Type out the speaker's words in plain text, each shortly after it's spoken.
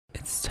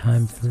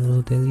time for a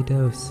little daily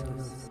dose.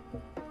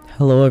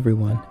 Hello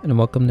everyone, and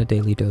welcome to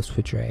Daily Dose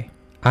with Dre.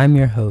 I'm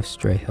your host,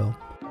 Dre Hill.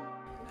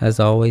 As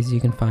always, you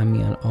can find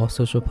me on all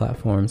social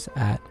platforms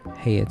at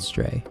Hey It's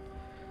Dre.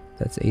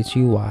 That's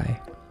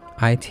HUYITZDR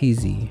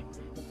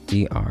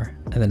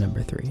and the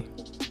number 3.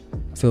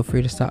 Feel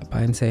free to stop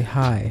by and say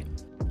hi,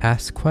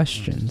 ask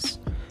questions,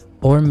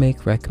 or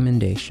make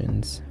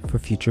recommendations for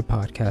future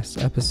podcast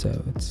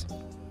episodes.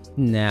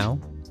 Now,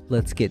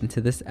 let's get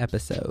into this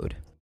episode.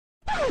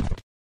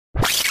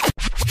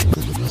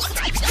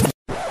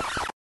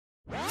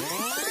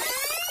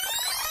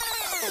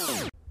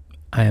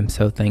 I am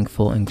so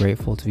thankful and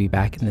grateful to be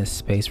back in this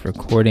space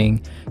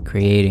recording,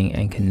 creating,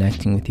 and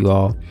connecting with you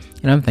all.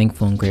 And I'm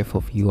thankful and grateful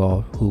for you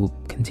all who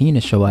continue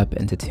to show up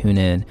and to tune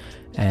in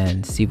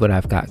and see what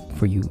I've got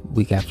for you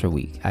week after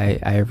week.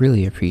 I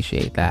really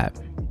appreciate that.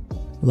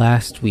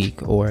 Last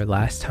week or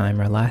last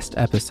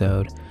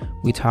episode,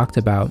 we talked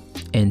about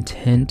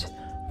intent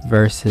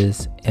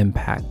versus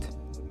impact.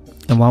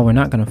 And while we're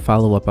not going to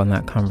follow up on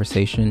that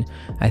conversation,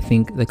 I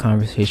think the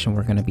conversation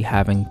we're going to be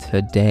having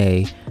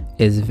today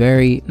is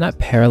very, not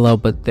parallel,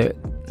 but I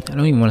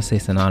don't even want to say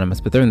synonymous,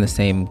 but they're in the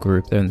same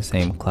group, they're in the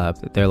same club.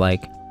 They're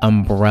like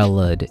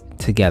umbrellaed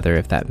together,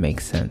 if that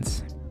makes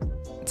sense.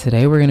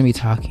 Today we're going to be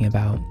talking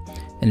about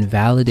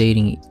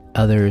invalidating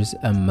others'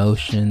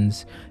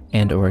 emotions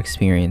and or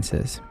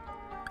experiences.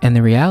 And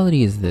the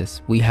reality is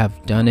this: we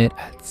have done it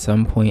at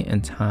some point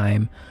in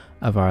time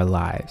of our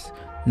lives.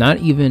 Not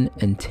even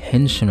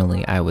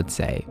intentionally, I would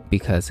say,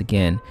 because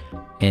again,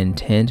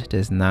 intent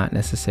does not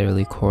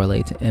necessarily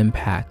correlate to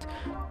impact,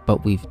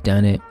 but we've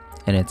done it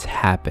and it's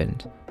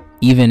happened.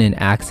 Even in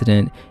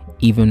accident,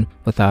 even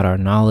without our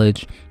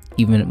knowledge,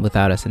 even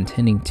without us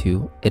intending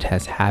to, it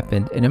has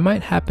happened, and it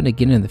might happen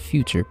again in the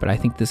future. But I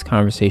think this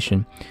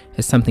conversation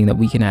is something that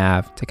we can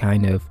have to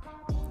kind of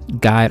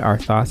guide our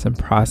thoughts and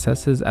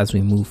processes as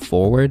we move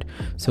forward.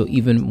 So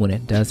even when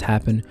it does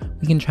happen,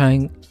 we can try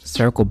and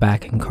circle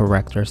back and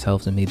correct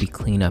ourselves and maybe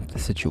clean up the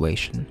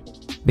situation.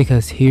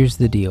 Because here's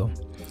the deal: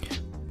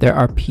 there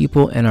are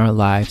people in our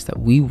lives that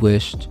we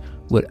wished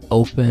would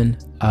open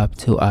up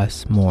to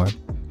us more.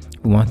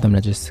 We want them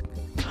to just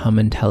come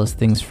and tell us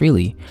things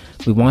freely.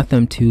 We want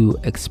them to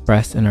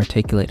express and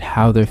articulate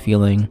how they're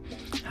feeling,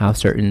 how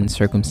certain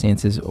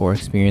circumstances or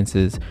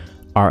experiences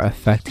are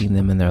affecting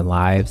them in their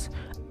lives,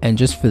 and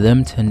just for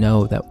them to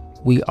know that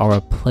we are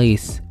a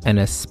place and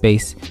a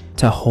space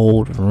to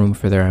hold room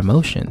for their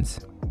emotions.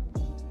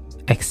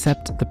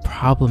 Except the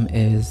problem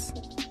is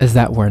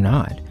that we're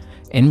not.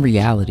 In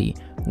reality,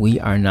 we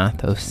are not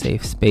those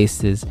safe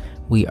spaces.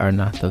 We are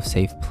not those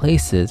safe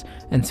places.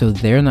 And so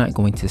they're not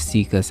going to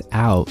seek us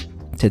out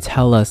to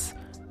tell us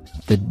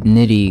the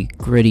nitty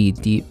gritty,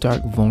 deep,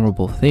 dark,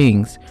 vulnerable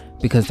things,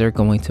 because they're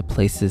going to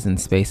places and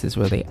spaces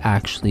where they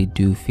actually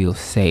do feel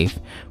safe,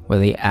 where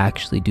they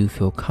actually do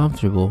feel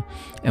comfortable,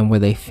 and where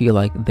they feel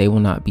like they will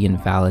not be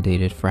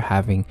invalidated for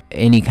having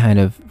any kind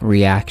of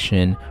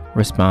reaction,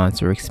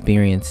 response, or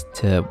experience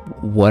to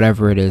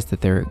whatever it is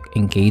that they're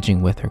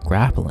engaging with or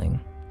grappling.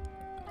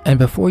 And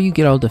before you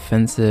get all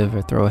defensive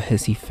or throw a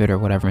hissy fit or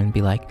whatever and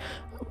be like,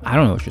 I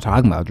don't know what you're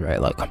talking about, Dre.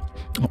 Like,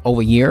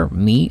 over here,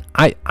 me,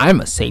 I'm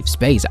a safe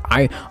space.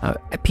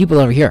 People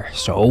over here are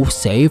so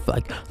safe.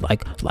 Like,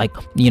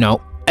 you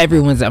know,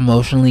 everyone's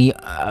emotionally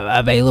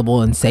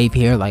available and safe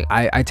here. Like,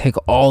 I take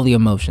all the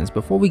emotions.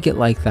 Before we get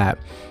like that,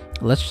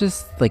 let's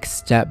just like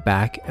step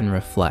back and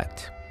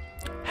reflect.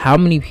 How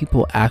many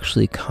people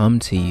actually come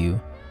to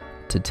you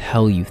to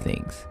tell you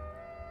things?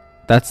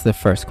 That's the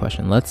first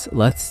question.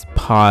 Let's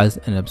pause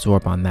and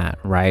absorb on that,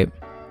 right?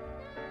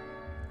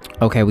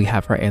 Okay, we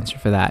have our answer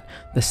for that.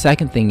 The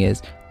second thing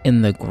is,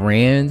 in the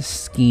grand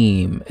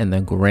scheme and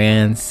the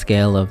grand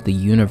scale of the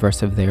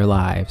universe of their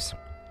lives,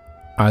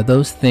 are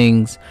those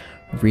things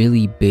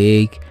really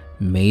big,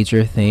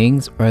 major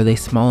things, or are they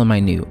small and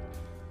minute?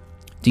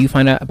 Do you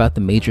find out about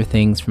the major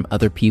things from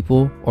other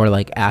people, or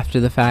like after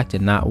the fact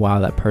and not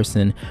while that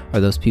person or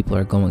those people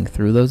are going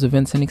through those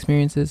events and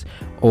experiences?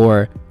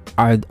 Or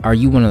are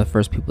you one of the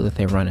first people that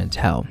they run and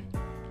tell?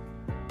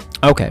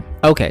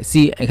 Okay,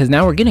 see, because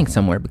now we're getting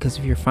somewhere, because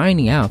if you're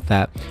finding out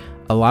that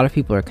a lot of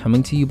people are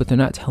coming to you, but they're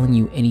not telling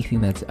you anything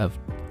that's of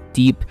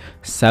deep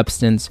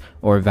substance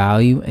or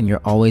value, and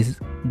you're always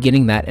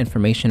getting that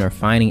information or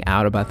finding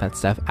out about that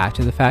stuff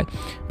after the fact,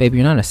 babe,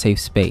 you're not a safe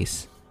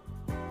space.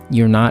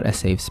 You're not a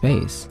safe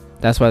space.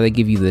 That's why they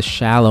give you the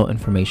shallow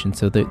information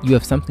so that you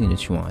have something to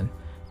chew on.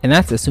 And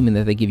that's assuming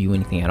that they give you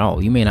anything at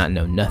all. You may not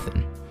know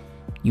nothing.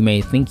 You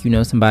may think you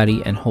know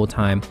somebody, and whole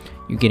time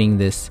you're getting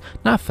this,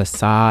 not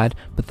facade,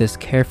 but this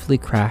carefully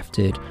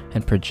crafted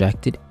and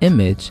projected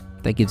image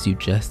that gives you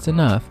just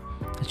enough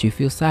that you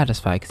feel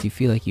satisfied, because you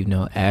feel like you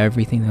know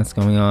everything that's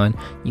going on.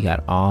 You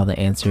got all the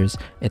answers.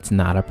 It's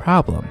not a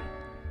problem.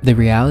 The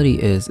reality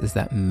is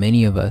that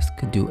many of us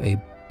could do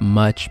a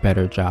much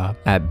better job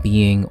at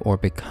being or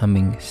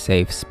becoming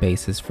safe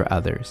spaces for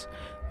others,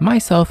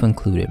 myself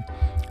included.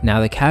 Now,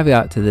 the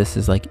caveat to this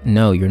is like,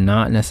 no, you're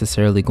not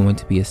necessarily going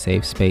to be a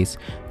safe space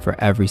for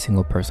every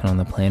single person on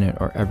the planet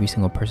or every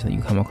single person that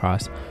you come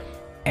across.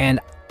 And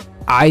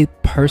I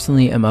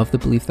personally am of the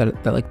belief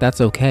that like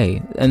that's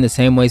okay. In the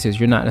same ways as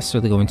you're not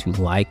necessarily going to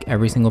like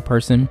every single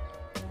person,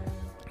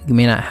 you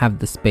may not have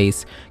the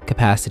space,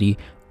 capacity,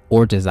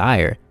 or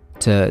desire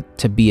to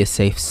be a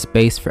safe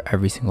space for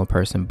every single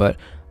person. But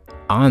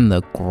on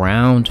the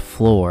ground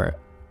floor,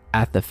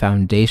 at the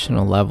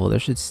foundational level, there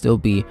should still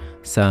be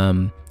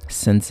some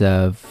sense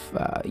of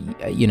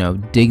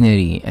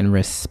dignity and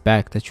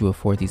respect that you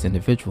afford these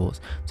individuals.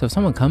 So if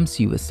someone comes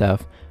to you with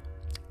stuff,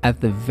 at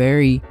the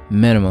very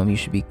minimum, you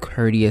should be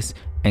courteous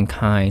and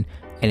kind.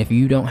 And if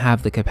you don't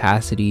have the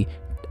capacity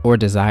or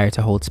desire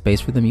to hold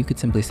space for them, you could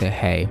simply say,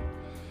 hey,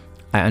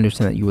 I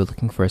understand that you were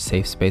looking for a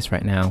safe space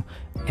right now,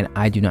 and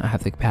I do not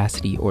have the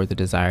capacity or the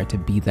desire to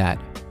be that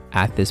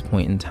at this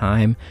point in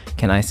time.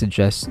 Can I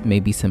suggest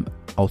maybe some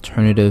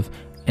alternative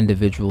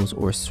individuals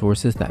or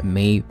sources that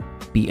may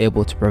be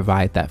able to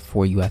provide that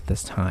for you at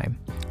this time?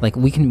 Like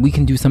we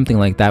can do something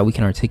like that. We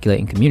can articulate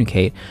and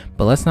communicate,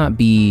 but let's not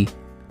be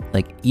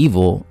like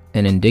evil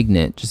and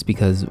indignant just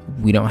because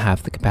we don't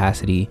have the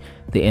capacity,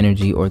 the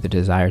energy, or the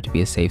desire to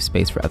be a safe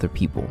space for other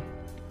people.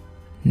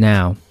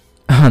 Now,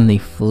 on the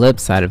flip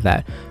side of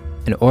that,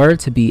 in order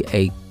to be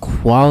a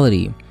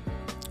quality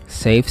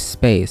safe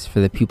space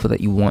for the people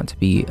that you want to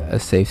be a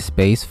safe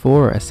space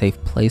for, a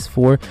safe place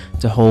for,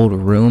 to hold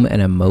room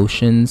and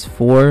emotions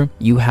for,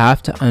 you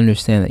have to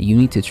understand that you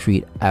need to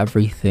treat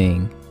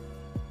everything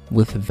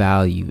with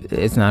value.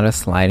 It's not a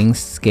sliding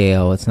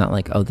scale. It's not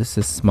like, oh, this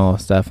is small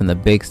stuff and the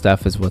big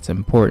stuff is what's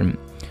important.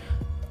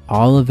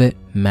 All of it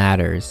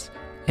matters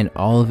and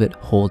all of it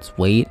holds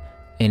weight,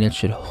 and it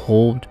should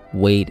hold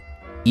weight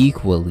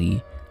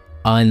equally,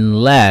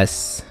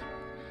 unless,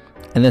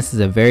 and this is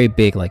a very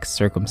big like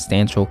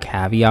circumstantial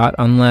caveat,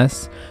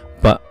 unless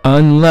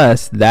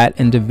that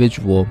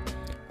individual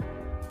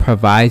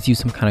provides you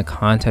some kind of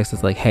context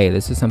that's like, hey,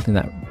 this is something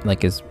that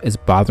like is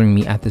bothering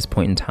me at this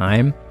point in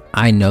time.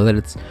 I know that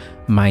it's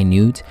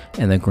minute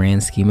in the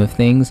grand scheme of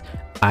things.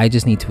 I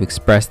just need to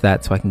express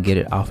that so I can get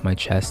it off my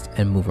chest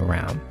and move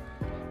around.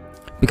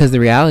 Because the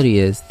reality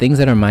is, things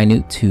that are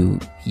minute to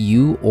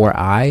you or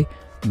I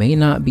may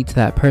not be to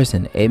that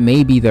person. It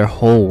may be their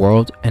whole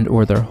world and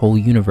or their whole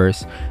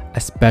universe,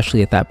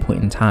 especially at that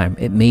point in time.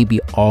 It may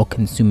be all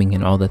consuming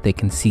in all that they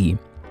can see,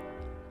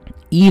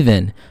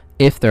 even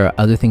if there are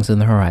other things on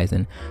the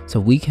horizon. So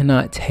we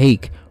cannot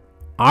take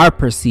our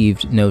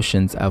perceived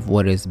notions of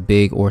what is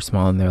big or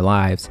small in their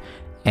lives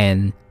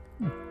and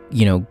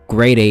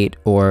gradate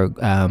or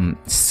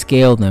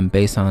scale them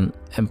based on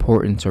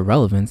importance or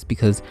relevance,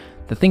 because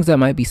the things that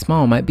might be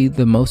small might be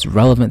the most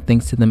relevant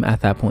things to them at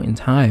that point in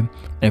time.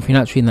 And if you're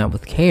not treating that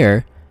with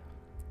care,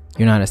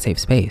 you're not a safe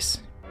space.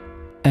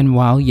 And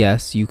while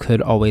yes, you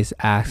could always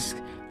ask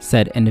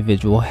said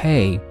individual,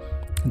 hey,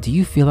 do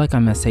you feel like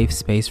I'm a safe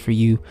space for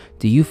you?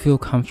 Do you feel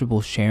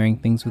comfortable sharing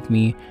things with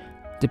me?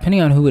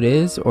 Depending on who it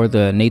is or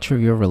the nature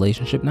of your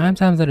relationship, 9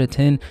 times out of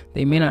 10,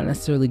 they may not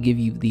necessarily give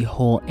you the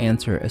whole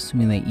answer,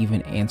 assuming they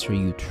even answer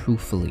you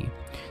truthfully.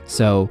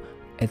 So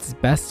it's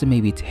best to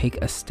maybe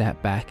take a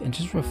step back and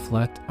just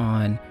reflect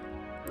on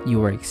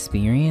your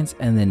experience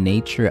and the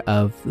nature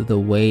of the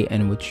way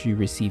in which you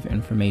receive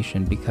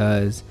information.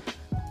 Because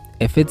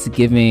if it's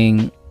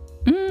giving,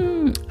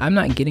 I'm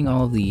not getting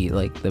all the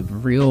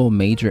real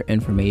major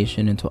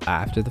information until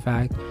after the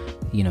fact,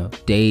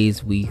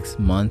 days, weeks,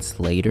 months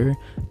later,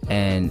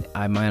 and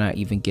I might not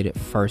even get it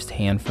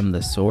firsthand from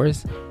the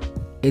source,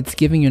 it's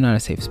giving you're not a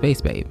safe space,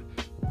 babe.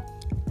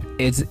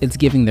 It's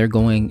giving they're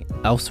going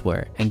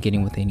elsewhere and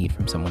getting what they need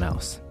from someone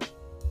else.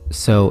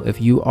 So if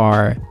you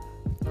are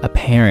a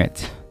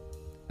parent,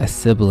 a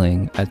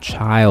sibling, a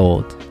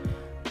child,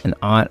 an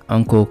aunt,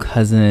 uncle,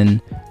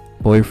 cousin,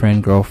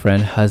 boyfriend,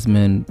 girlfriend,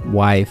 husband,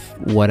 wife,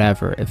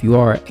 whatever, if you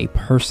are a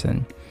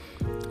person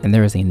and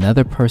there is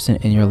another person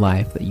in your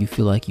life that you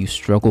feel like you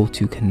struggle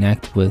to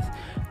connect with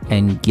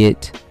and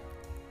get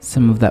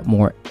some of that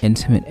more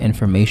intimate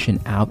information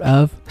out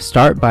of,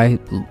 start by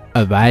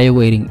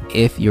evaluating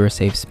if you're a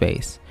safe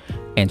space.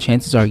 And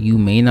chances are you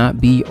may not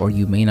be, or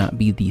you may not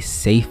be the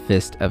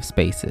safest of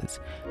spaces.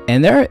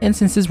 And there are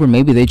instances where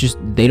maybe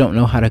they don't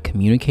know how to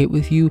communicate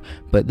with you,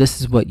 but this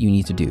is what you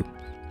need to do.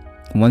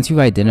 Once you've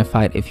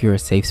identified if you're a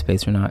safe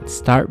space or not,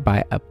 start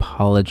by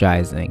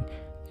apologizing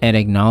and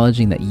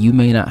acknowledging that you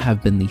may not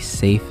have been the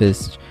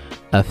safest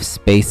of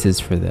spaces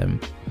for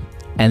them.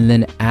 And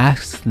then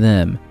ask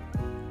them,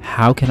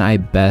 how can I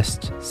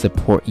best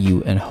support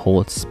you and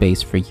hold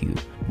space for you?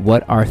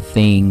 What are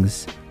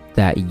things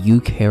that you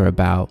care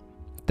about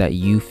that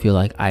you feel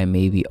like I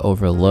maybe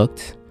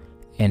overlooked,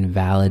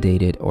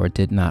 invalidated, or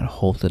did not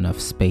hold enough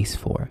space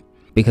for?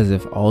 Because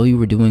if all you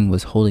were doing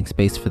was holding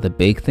space for the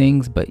big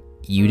things, but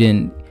you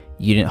didn't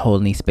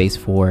hold any space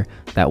for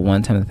that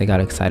one time that they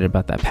got excited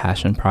about that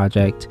passion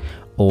project,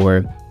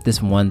 or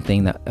this one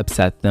thing that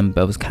upset them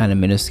but was kind of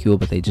minuscule,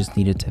 but they just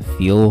needed to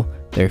feel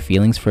their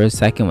feelings for a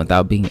second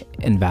without being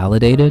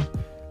invalidated,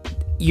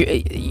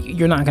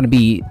 you're not going to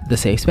be the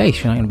safe space.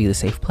 You're not going to be the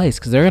safe place,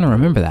 because they're going to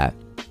remember that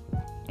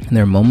in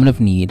their moment of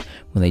need,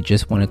 when they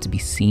just wanted to be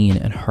seen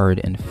and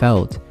heard and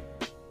felt.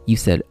 You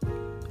said,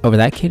 over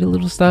that kitty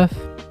little stuff,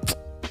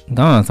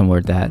 gone somewhere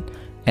with that.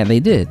 And they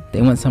did.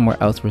 They went somewhere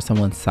else where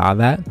someone saw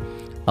that,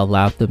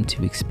 allowed them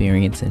to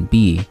experience and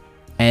be.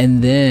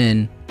 And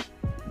then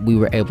we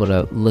were able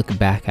to look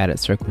back at it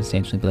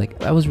circumstantially and be like,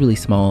 that was really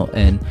small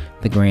in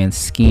the grand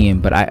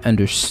scheme, but I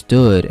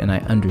understood and I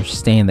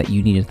understand that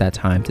you needed that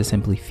time to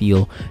simply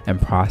feel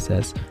and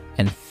process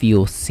and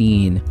feel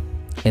seen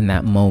in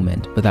that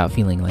moment without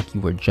feeling like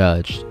you were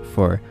judged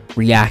for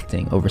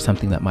reacting over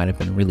something that might have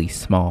been really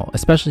small,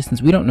 especially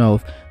since we don't know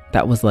if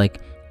that was like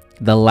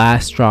the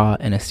last straw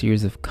in a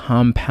series of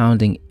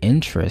compounding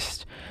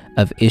interest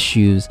of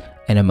issues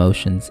and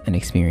emotions and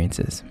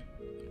experiences.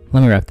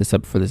 Let me wrap this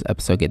up before this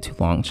episode get too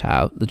long,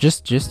 child.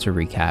 Just to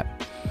recap,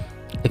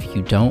 if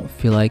you don't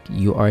feel like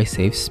you are a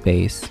safe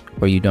space,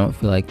 or you don't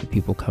feel like the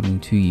people coming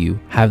to you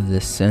have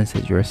this sense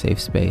that you're a safe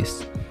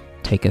space,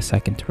 take a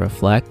second to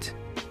reflect,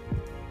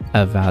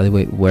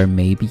 evaluate where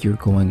maybe you're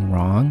going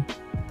wrong,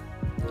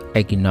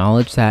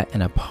 acknowledge that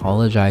and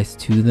apologize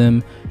to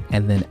them,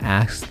 and then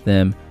ask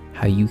them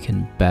how you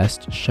can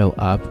best show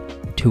up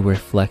to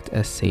reflect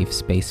a safe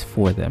space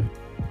for them.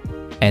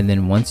 And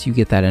then once you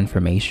get that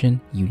information,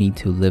 you need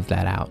to live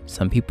that out.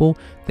 Some people,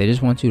 they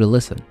just want you to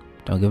listen.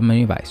 Don't give them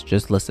any advice.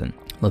 Just listen.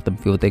 Let them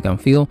feel what they're going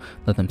to feel.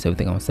 Let them say what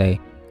they're going to say.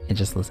 And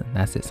just listen.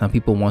 That's it. Some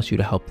people want you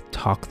to help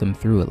talk them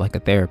through it like a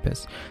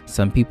therapist.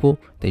 Some people,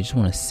 they just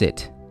want to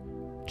sit.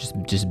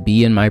 Just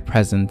be in my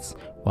presence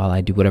while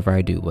I do whatever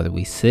I do. Whether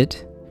we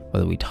sit,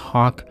 whether we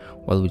talk,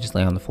 whether we just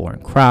lay on the floor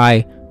and cry,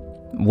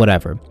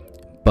 whatever.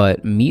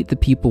 But meet the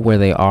people where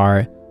they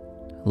are.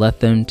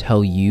 Let them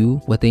tell you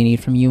what they need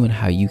from you and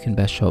how you can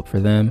best show up for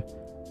them.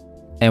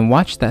 And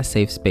watch that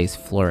safe space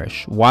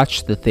flourish.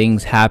 Watch the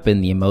things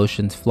happen, the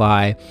emotions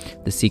fly,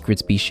 the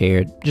secrets be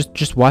shared.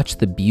 Just watch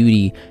the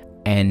beauty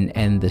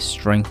and the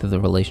strength of the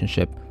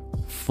relationship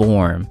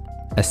form,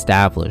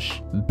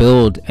 establish,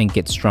 build, and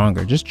get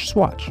stronger. Just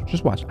watch.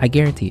 I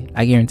guarantee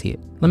it.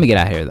 Let me get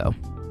out of here though.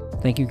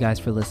 Thank you guys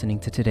for listening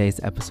to today's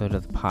episode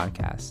of the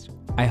podcast.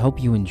 I hope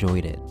you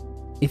enjoyed it.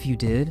 If you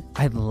did,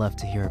 I'd love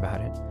to hear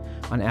about it.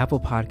 On Apple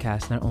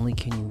Podcasts, not only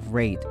can you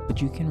rate,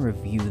 but you can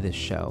review this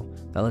show.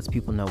 That lets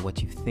people know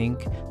what you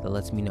think, that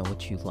lets me know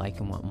what you like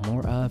and want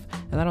more of,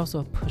 and that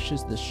also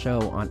pushes the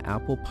show on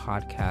Apple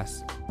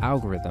Podcasts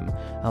algorithm,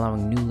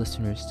 allowing new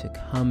listeners to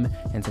come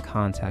into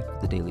contact with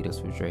the Daily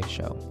Dose with Dre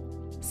show.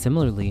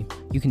 Similarly,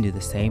 you can do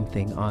the same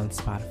thing on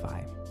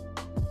Spotify.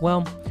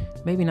 Well,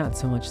 maybe not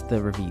so much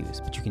the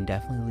reviews, but you can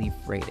definitely leave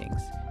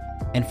ratings.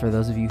 And for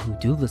those of you who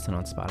do listen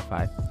on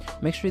Spotify,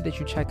 make sure that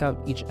you check out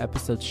each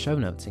episode's show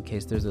notes in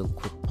case there's a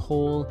quick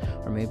poll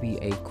or maybe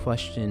a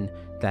question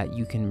that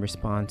you can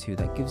respond to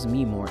that gives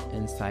me more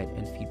insight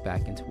and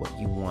feedback into what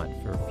you want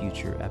for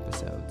future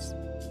episodes.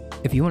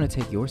 If you want to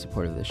take your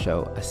support of the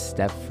show a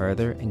step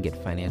further and get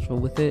financial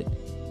with it,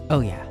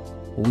 oh yeah,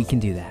 we can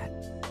do that.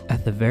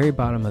 At the very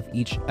bottom of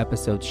each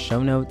episode's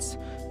show notes,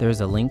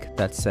 there's a link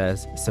that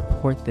says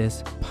support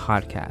this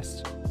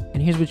podcast.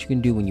 And here's what you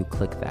can do when you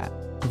click that.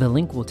 The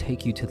link will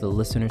take you to the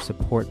listener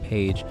support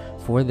page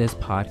for this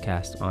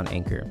podcast on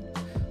Anchor.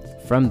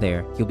 From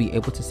there, you'll be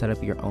able to set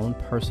up your own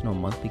personal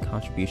monthly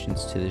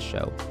contributions to the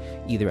show,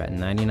 either at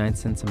 99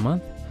 cents a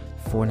month,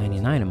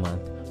 $4.99 a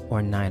month, or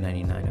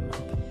 $9.99 a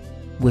month.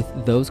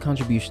 With those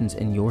contributions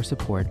and your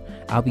support,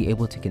 I'll be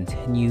able to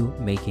continue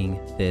making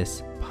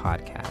this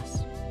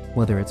podcast.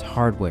 Whether it's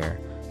hardware,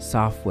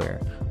 software,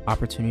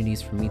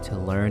 opportunities for me to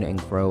learn and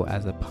grow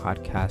as a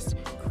podcast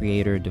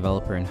creator,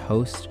 developer, and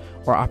host,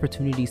 or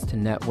opportunities to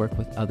network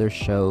with other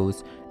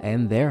shows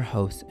and their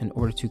hosts in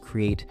order to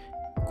create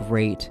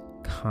great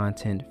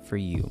content for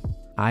you.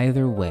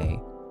 Either way,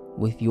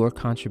 with your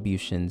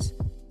contributions,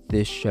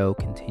 this show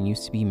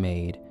continues to be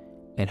made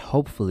and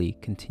hopefully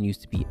continues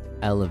to be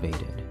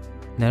elevated.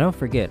 Now, don't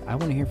forget, I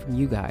want to hear from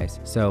you guys,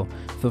 so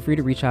feel free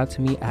to reach out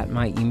to me at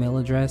my email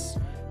address,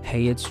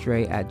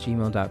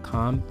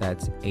 heyitzdre@gmail.com.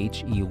 That's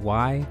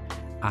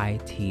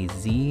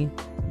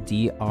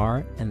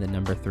HEYITZDR and the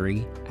number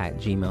 3 at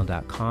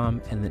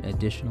gmail.com. And then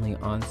additionally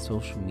on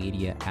social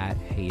media at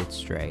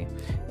heyitzdre,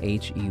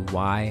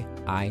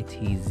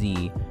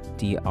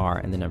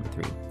 HEYITZDR and the number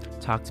 3.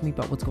 Talk to me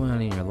about what's going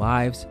on in your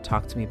lives.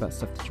 Talk to me about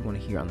stuff that you want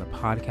to hear on the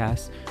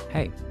podcast.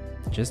 Hey,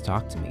 just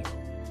talk to me.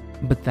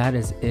 But that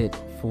is it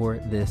for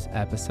this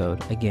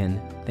episode. Again,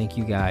 thank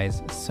you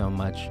guys so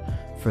much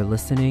for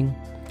listening.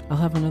 I'll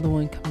have another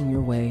one coming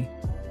your way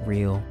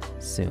real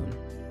soon.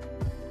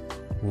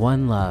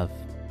 One love,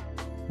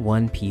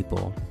 one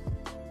people,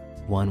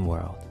 one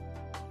world.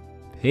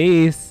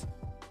 Peace.